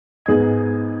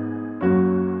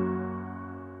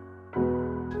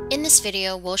this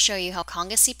video, we'll show you how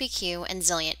Conga CPQ and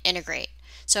Zilliant integrate,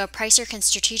 so a pricer can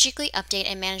strategically update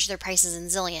and manage their prices in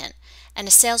Zilliant, and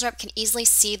a sales rep can easily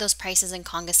see those prices in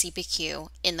Conga CPQ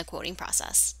in the quoting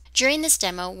process. During this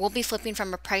demo, we'll be flipping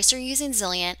from a pricer using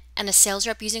Zilliant and a sales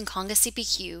rep using Conga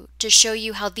CPQ to show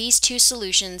you how these two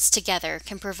solutions together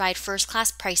can provide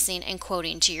first-class pricing and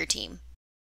quoting to your team.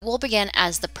 We'll begin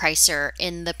as the pricer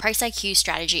in the PriceIQ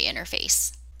strategy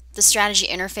interface. The strategy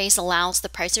interface allows the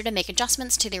pricer to make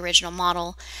adjustments to the original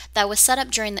model that was set up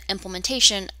during the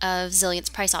implementation of Zilliant's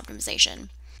price optimization.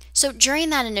 So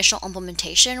during that initial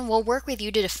implementation, we'll work with you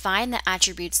to define the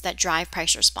attributes that drive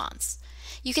price response.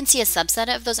 You can see a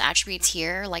subset of those attributes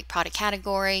here, like product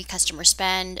category, customer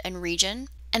spend, and region.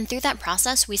 And through that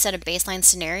process, we set a baseline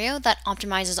scenario that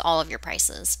optimizes all of your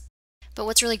prices. But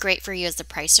what's really great for you as the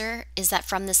pricer is that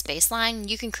from this baseline,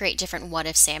 you can create different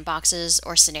what-if sandboxes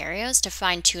or scenarios to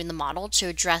fine-tune the model to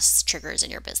address triggers in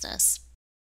your business.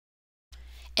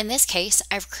 In this case,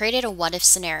 I've created a what-if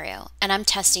scenario, and I'm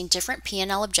testing different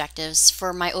P&L objectives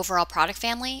for my overall product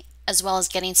family, as well as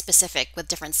getting specific with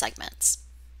different segments.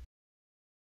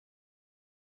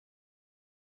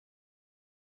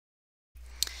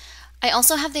 I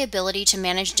also have the ability to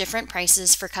manage different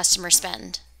prices for customer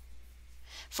spend.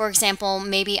 For example,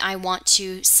 maybe I want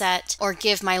to set or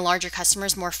give my larger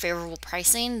customers more favorable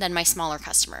pricing than my smaller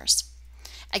customers.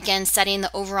 Again, setting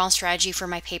the overall strategy for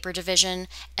my paper division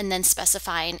and then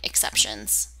specifying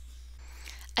exceptions.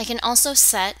 I can also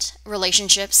set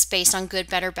relationships based on good,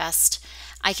 better, best.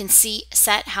 I can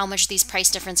set how much these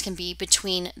price difference can be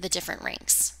between the different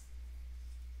ranks.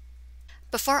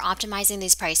 Before optimizing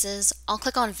these prices, I'll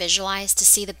click on Visualize to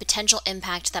see the potential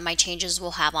impact that my changes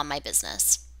will have on my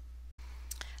business.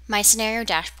 My scenario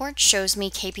dashboard shows me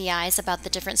KPIs about the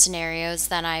different scenarios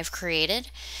that I've created,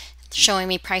 showing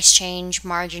me price change,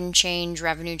 margin change,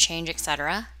 revenue change,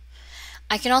 etc.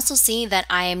 I can also see that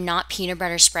I am not peanut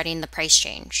butter spreading the price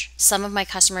change. Some of my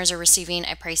customers are receiving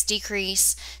a price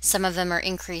decrease, some of them are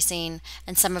increasing,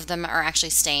 and some of them are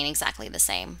actually staying exactly the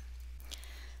same.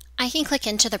 I can click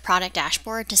into the product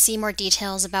dashboard to see more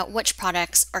details about which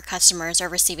products or customers are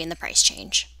receiving the price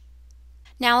change.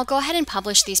 Now I'll go ahead and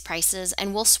publish these prices,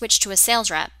 and we'll switch to a sales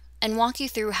rep and walk you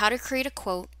through how to create a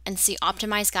quote and see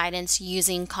optimized guidance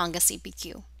using Conga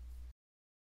CPQ.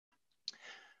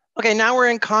 Okay, now we're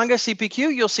in Conga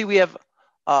CPQ. You'll see we have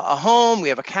a home, we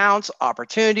have accounts,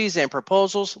 opportunities, and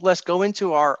proposals. Let's go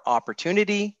into our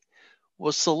opportunity.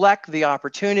 We'll select the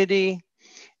opportunity.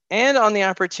 And on the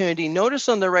opportunity, notice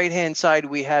on the right-hand side,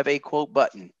 we have a quote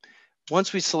button.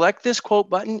 Once we select this quote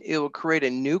button, it will create a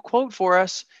new quote for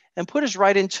us and put us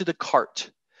right into the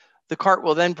cart. The cart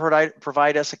will then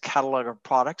provide us a catalog of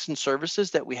products and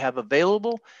services that we have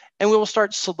available, and we will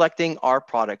start selecting our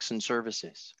products and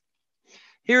services.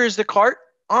 Here is the cart.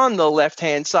 On the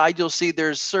left-hand side, you'll see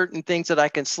there's certain things that I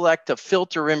can select to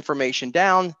filter information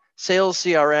down, sales,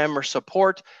 CRM, or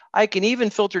support. I can even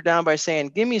filter down by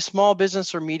saying, give me small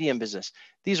business or medium business.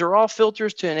 These are all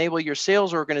filters to enable your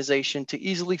sales organization to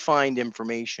easily find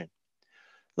information.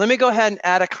 Let me go ahead and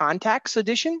add a contacts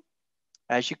addition.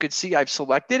 As you can see, I've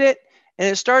selected it, and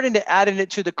it's starting to add it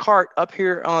to the cart up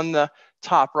here on the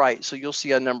top right. So you'll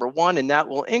see a number 1, and that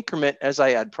will increment as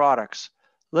I add products.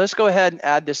 Let's go ahead and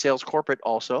add the sales corporate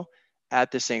also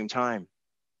at the same time.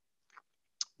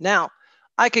 Now,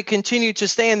 I could continue to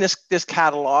stay in this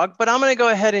catalog, but I'm going to go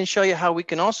ahead and show you how we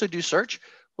can also do search.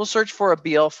 We'll search for a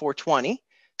BL420.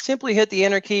 Simply hit the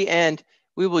enter key, and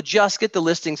we will just get the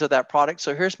listings of that product.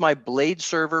 So here's my blade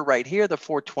server right here, the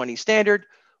 420 standard.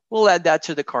 We'll add that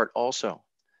to the cart also.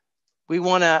 We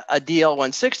want a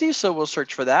DL160, so we'll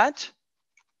search for that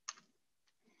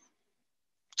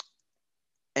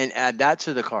and add that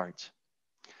to the cards.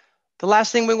 The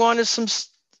last thing we want is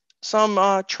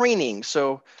some training.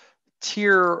 So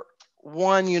Tier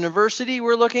 1 university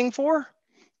we're looking for.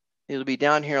 It'll be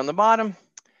down here on the bottom,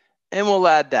 and we'll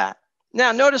add that.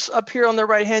 Now notice up here on the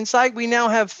right-hand side, we now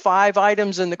have 5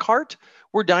 items in the cart.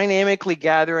 We're dynamically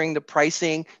gathering the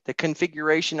pricing, the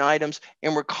configuration items,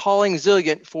 and we're calling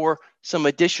Zilliant for some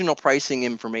additional pricing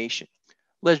information.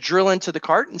 Let's drill into the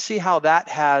cart and see how that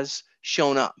has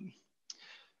shown up.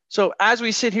 So as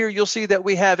we sit here, you'll see that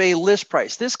we have a list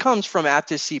price. This comes from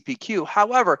Aptus CPQ.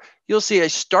 However, you'll see a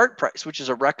start price, which is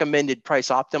a recommended price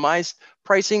optimized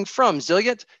pricing from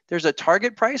Zilliant. There's a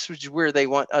target price, which is where they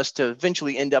want us to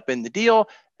eventually end up in the deal,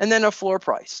 and then a floor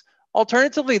price.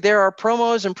 Alternatively, there are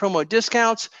promos and promo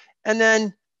discounts, and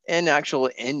then an actual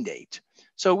end date.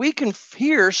 So we can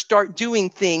here start doing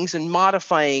things and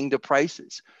modifying the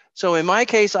prices. So in my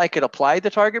case, I could apply the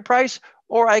target price,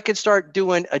 or I could start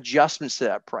doing adjustments to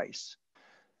that price.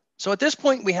 So at this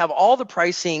point, we have all the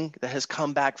pricing that has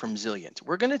come back from Zilliant.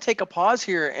 We're going to take a pause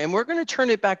here and we're going to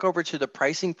turn it back over to the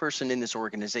pricing person in this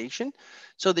organization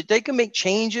so that they can make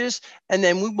changes. And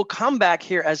then we will come back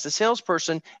here as the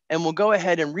salesperson and we'll go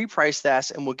ahead and reprice that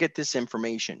and we'll get this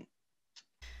information.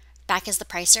 Back as the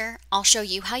pricer, I'll show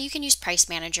you how you can use Price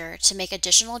Manager to make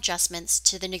additional adjustments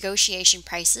to the negotiation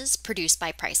prices produced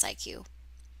by PriceIQ.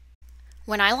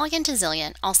 When I log into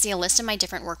Zilliant, I'll see a list of my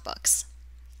different workbooks.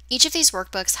 Each of these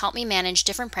workbooks help me manage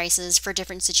different prices for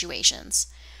different situations.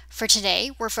 For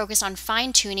today, we're focused on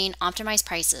fine-tuning optimized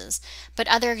prices, but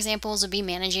other examples would be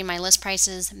managing my list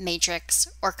prices, matrix,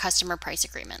 or customer price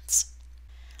agreements.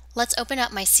 Let's open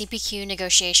up my CPQ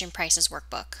negotiation prices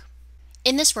workbook.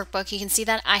 In this workbook, you can see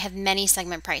that I have many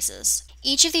segment prices.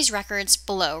 Each of these records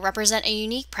below represent a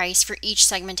unique price for each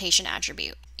segmentation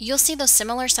attribute. You'll see those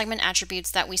similar segment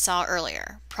attributes that we saw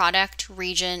earlier: product,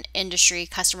 region, industry,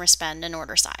 customer spend, and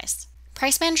order size.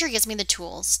 Price Manager gives me the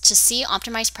tools to see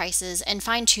optimized prices and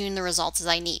fine-tune the results as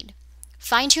I need.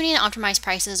 Fine-tuning and optimized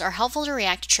prices are helpful to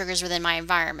react to triggers within my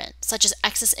environment, such as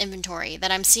excess inventory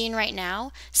that I'm seeing right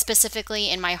now, specifically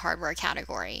in my hardware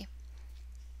category.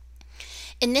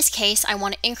 In this case, I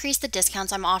want to increase the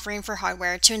discounts I'm offering for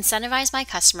hardware to incentivize my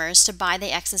customers to buy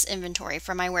the excess inventory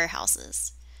from my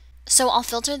warehouses. So I'll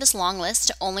filter this long list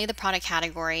to only the product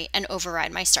category and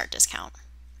override my start discount.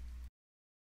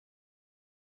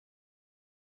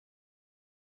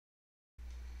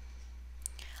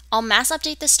 I'll mass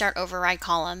update the start override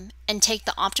column and take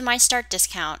the optimized start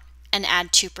discount and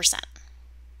add 2%.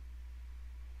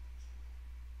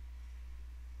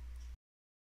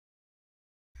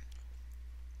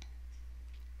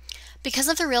 Because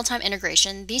of the real-time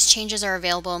integration, these changes are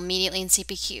available immediately in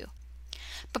CPQ.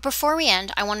 But before we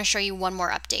end, I want to show you one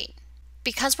more update.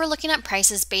 Because we're looking at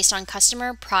prices based on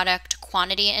customer, product,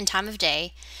 quantity, and time of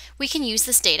day, we can use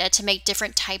this data to make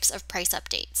different types of price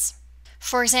updates.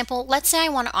 For example, let's say I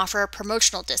want to offer a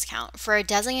promotional discount for a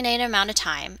designated amount of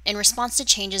time in response to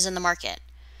changes in the market.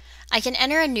 I can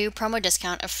enter a new promo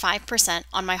discount of 5%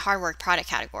 on my hardware product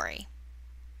category.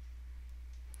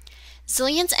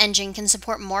 Zilliant's engine can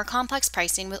support more complex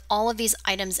pricing with all of these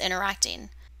items interacting.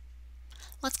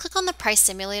 Let's click on the Price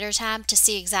Simulator tab to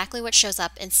see exactly what shows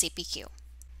up in CPQ.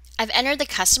 I've entered the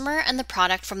customer and the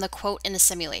product from the quote in the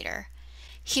simulator.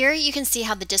 Here you can see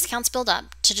how the discounts build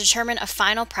up to determine a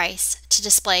final price to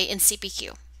display in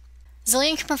CPQ.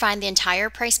 Zilliant can provide the entire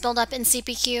price build-up in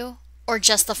CPQ or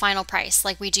just the final price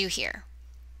like we do here.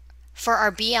 For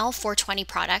our BL420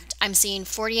 product, I'm seeing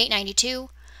 $48.92,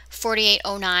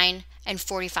 $48.09, and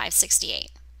 $45.68.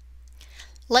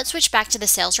 Let's switch back to the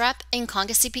sales rep in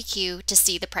Conga CPQ to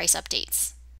see the price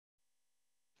updates.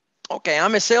 Okay,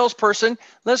 I'm a salesperson.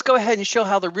 Let's go ahead and show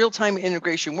how the real-time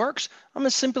integration works. I'm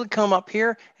going to simply come up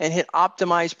here and hit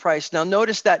optimize price. Now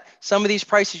notice that some of these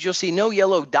prices, you'll see no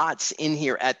yellow dots in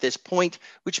here at this point,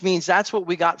 which means that's what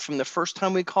we got from the first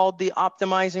time we called the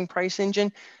optimizing price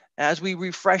engine. As we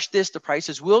refresh this, the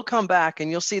prices will come back and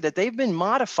you'll see that they've been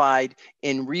modified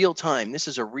in real time. This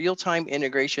is a real-time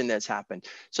integration that's happened.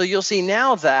 So you'll see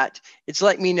now that it's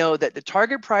letting me know that the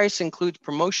target price includes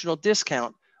promotional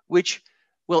discount, which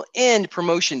will end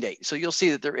promotion date. So you'll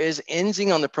see that there is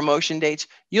ending on the promotion dates.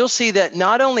 You'll see that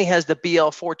not only has the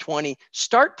BL420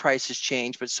 start prices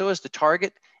changed, but so has the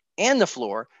target and the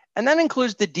floor. And that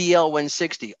includes the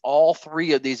DL160. All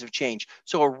three of these have changed.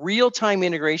 So a real-time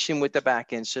integration with the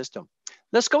back-end system.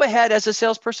 Let's go ahead as a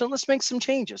salesperson. Let's make some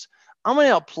changes. I'm going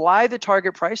to apply the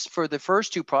target price for the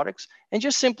first two products and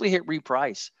just simply hit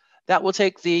reprice. That will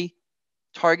take the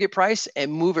target price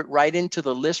and move it right into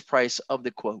the list price of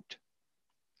the quote.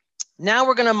 Now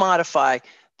we're going to modify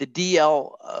the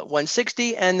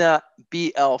DL160 and the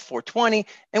BL420,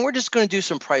 and we're just going to do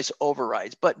some price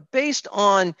overrides. But based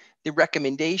on the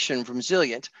recommendation from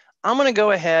Zilliant, I'm going to go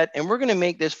ahead and we're going to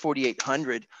make this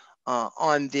 4,800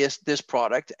 on this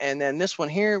product, and then this one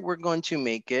here we're going to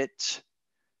make it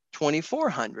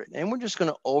 2,400, and we're just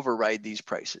going to override these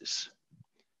prices.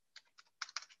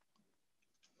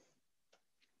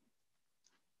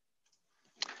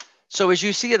 So as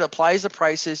you see, it applies the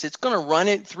prices. It's going to run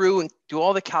it through and do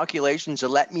all the calculations to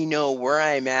let me know where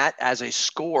I'm at as a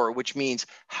score, which means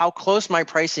how close my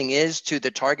pricing is to the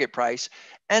target price.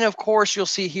 And of course, you'll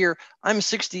see here, I'm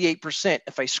 68%.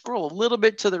 If I scroll a little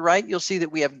bit to the right, you'll see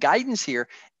that we have guidance here.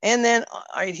 And then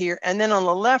right here, and then on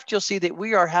the left, you'll see that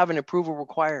we are having approval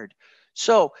required.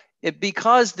 So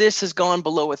because this has gone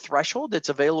below a threshold that's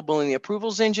available in the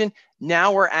approvals engine,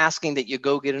 now we're asking that you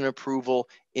go get an approval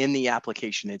in the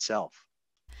application itself.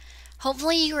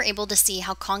 Hopefully you were able to see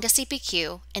how Conga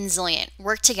CPQ and Zilliant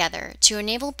work together to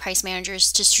enable price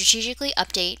managers to strategically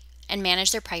update and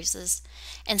manage their prices,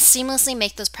 and seamlessly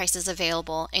make those prices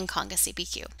available in Conga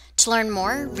CPQ. To learn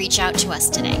more, reach out to us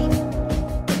today.